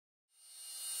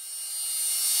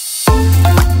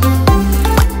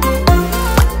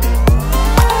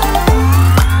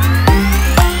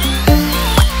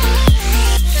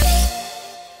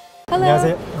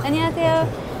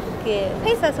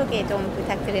좀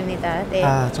부탁드립니다. 네.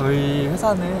 저희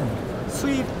회사는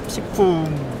수입 식품을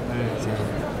이제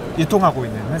유통하고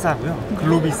있는 회사고요.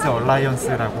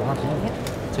 글로비스얼라이언스라고 하고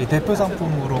저희 대표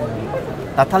상품으로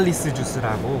나탈리스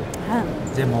주스라고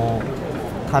이제 뭐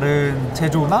다른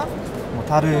제조나 뭐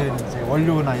다른 이제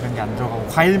원료나 이런 게 안 들어가고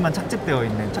과일만 착즙되어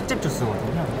있는 착즙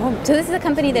주스거든요. So this is a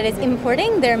company that is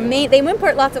importing. They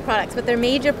import lots of products, but their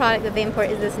major product that they import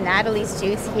is this Natalie's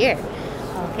juice here.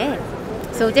 Okay.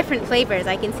 So different flavors.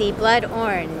 I can see blood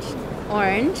orange,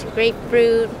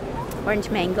 grapefruit, orange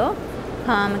mango,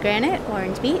 pomegranate,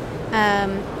 orange beet.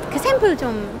 그 샘플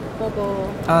좀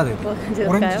보고 네. 보여줄까요?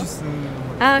 오렌지 주스.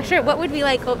 Sure. What would we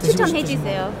like? 추천해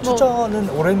주세요. 추천은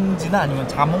오렌지나 아니면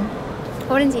자몽?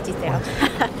 오렌지 주세요.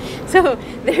 So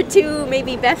their two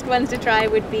maybe best ones to try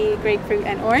would be grapefruit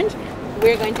and orange.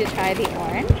 We're going to try the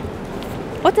orange.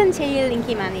 어떤 제일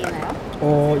인기 많이 있나요?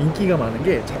 인기가 많은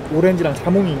게 오렌지랑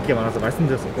자몽이 인기가 많아서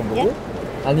말씀드렸었던 거고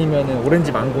아니면은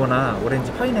오렌지 망고나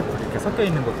오렌지 파인애플 이렇게 섞여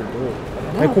있는 것들도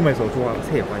달콤해서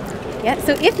좋아하세요. Yeah,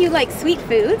 so if you like sweet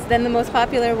foods, then the most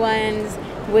popular ones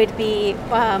would be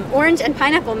orange and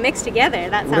pineapple mixed together.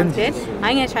 That sounds good.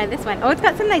 I'm going to try this one. Oh, it's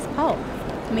got some nice pulp.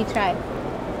 Let me try.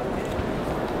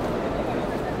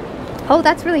 Oh,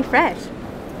 that's really fresh.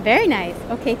 Very nice.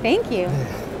 Okay, thank you.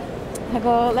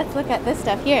 Let's look at this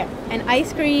stuff here. And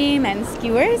ice cream and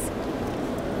skewers.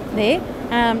 네.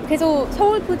 그래서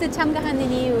서울푸드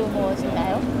참가하는 이유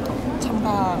무엇인가요?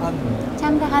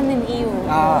 참가하는 이유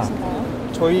무엇인가요?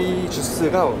 저희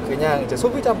주스가 그냥 이제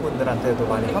소비자분들한테도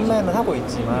많이 판매는 하고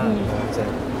있지만 이제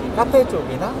카페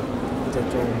쪽이나 이제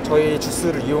좀 저희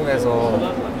주스를 이용해서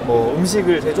뭐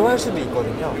음식을 제조할 수도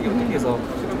있거든요. 그래서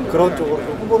그런 쪽으로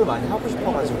좀 홍보를 많이 하고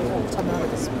싶어가지고 참여하게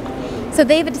됐습니다. So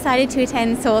they've decided to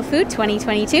attend Seoul Food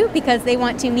 2022 because they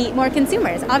want to meet more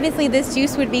consumers. Obviously, this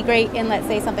juice would be great in, let's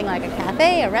say, something like a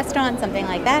cafe, a restaurant, something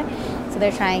like that. So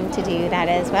they're trying to do that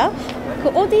as well. 그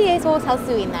어디에서 살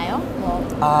수 있나요? 뭐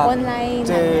온라인?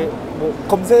 이제 뭐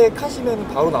검색하시면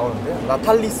바로 나오는데요.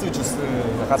 나탈리스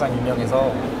주스가 가장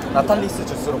유명해서 나탈리스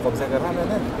주스로 검색을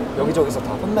하면은 여기저기서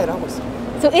다 판매를 하고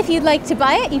있습니다. So if you'd like to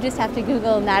buy it, you just have to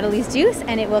Google Natalie's juice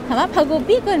and it will come up. 하고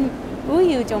비건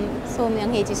우유 좀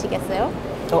소명해 주시겠어요?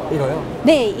 이거요?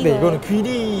 네, 이거. 네, 이거는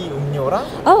귀리 음료랑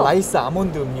라이스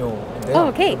아몬드 음료인데요. Oh,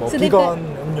 okay. 뭐 So 비건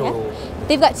음료. Yeah.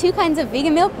 They've got two kinds of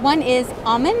vegan milk. One is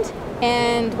almond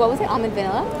and what was it? Almond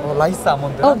vanilla? 라이스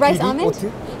아몬드. Rice almond.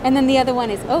 오트? And then the other one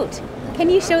is oat. Can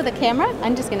you show the camera?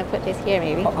 I'm just going to put this here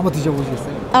maybe. 한번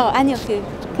드셔보시겠어요? 아니요.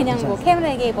 그냥 뭐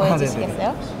카메라에게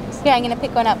보여주시겠어요? Here, I'm going to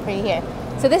pick one up for you here.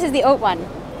 So this is the oat one.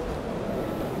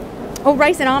 Oh,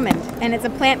 rice and almond. And it's a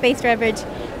plant-based beverage,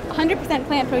 100%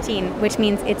 plant protein, which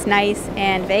means it's nice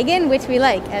and vegan, which we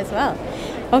like as well.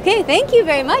 Okay, thank you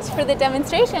very much for the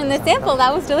demonstration, the sample.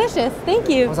 That was delicious. Thank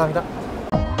you. 감사합니다.